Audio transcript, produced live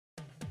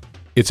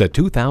It's a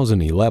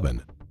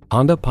 2011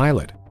 Honda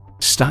Pilot.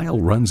 Style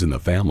runs in the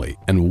family,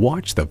 and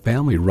watch the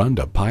family run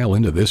to pile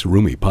into this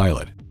roomy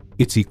Pilot.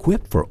 It's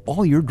equipped for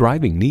all your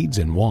driving needs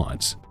and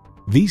wants.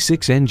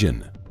 V6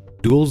 engine,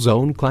 dual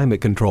zone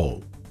climate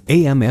control,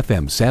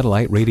 AM/FM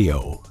satellite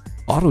radio,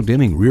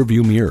 auto-dimming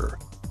rearview mirror,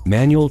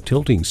 manual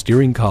tilting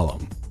steering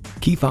column,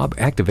 key fob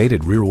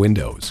activated rear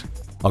windows,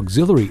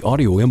 auxiliary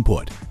audio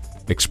input,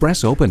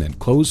 express open and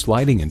close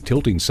sliding and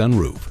tilting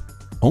sunroof,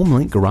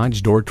 HomeLink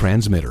garage door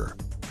transmitter,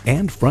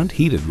 and front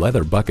heated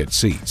leather bucket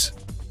seats.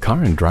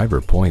 Car and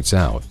Driver points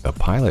out the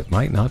Pilot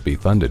might not be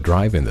fun to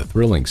drive in the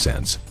thrilling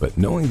sense, but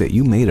knowing that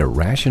you made a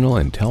rational,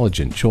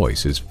 intelligent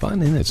choice is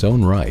fun in its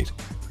own right.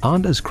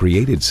 Honda's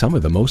created some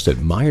of the most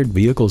admired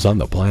vehicles on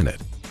the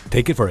planet.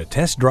 Take it for a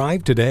test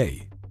drive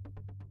today.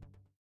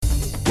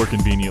 We're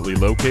conveniently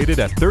located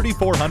at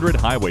 3400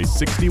 Highway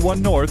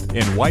 61 North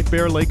in White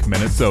Bear Lake,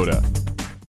 Minnesota.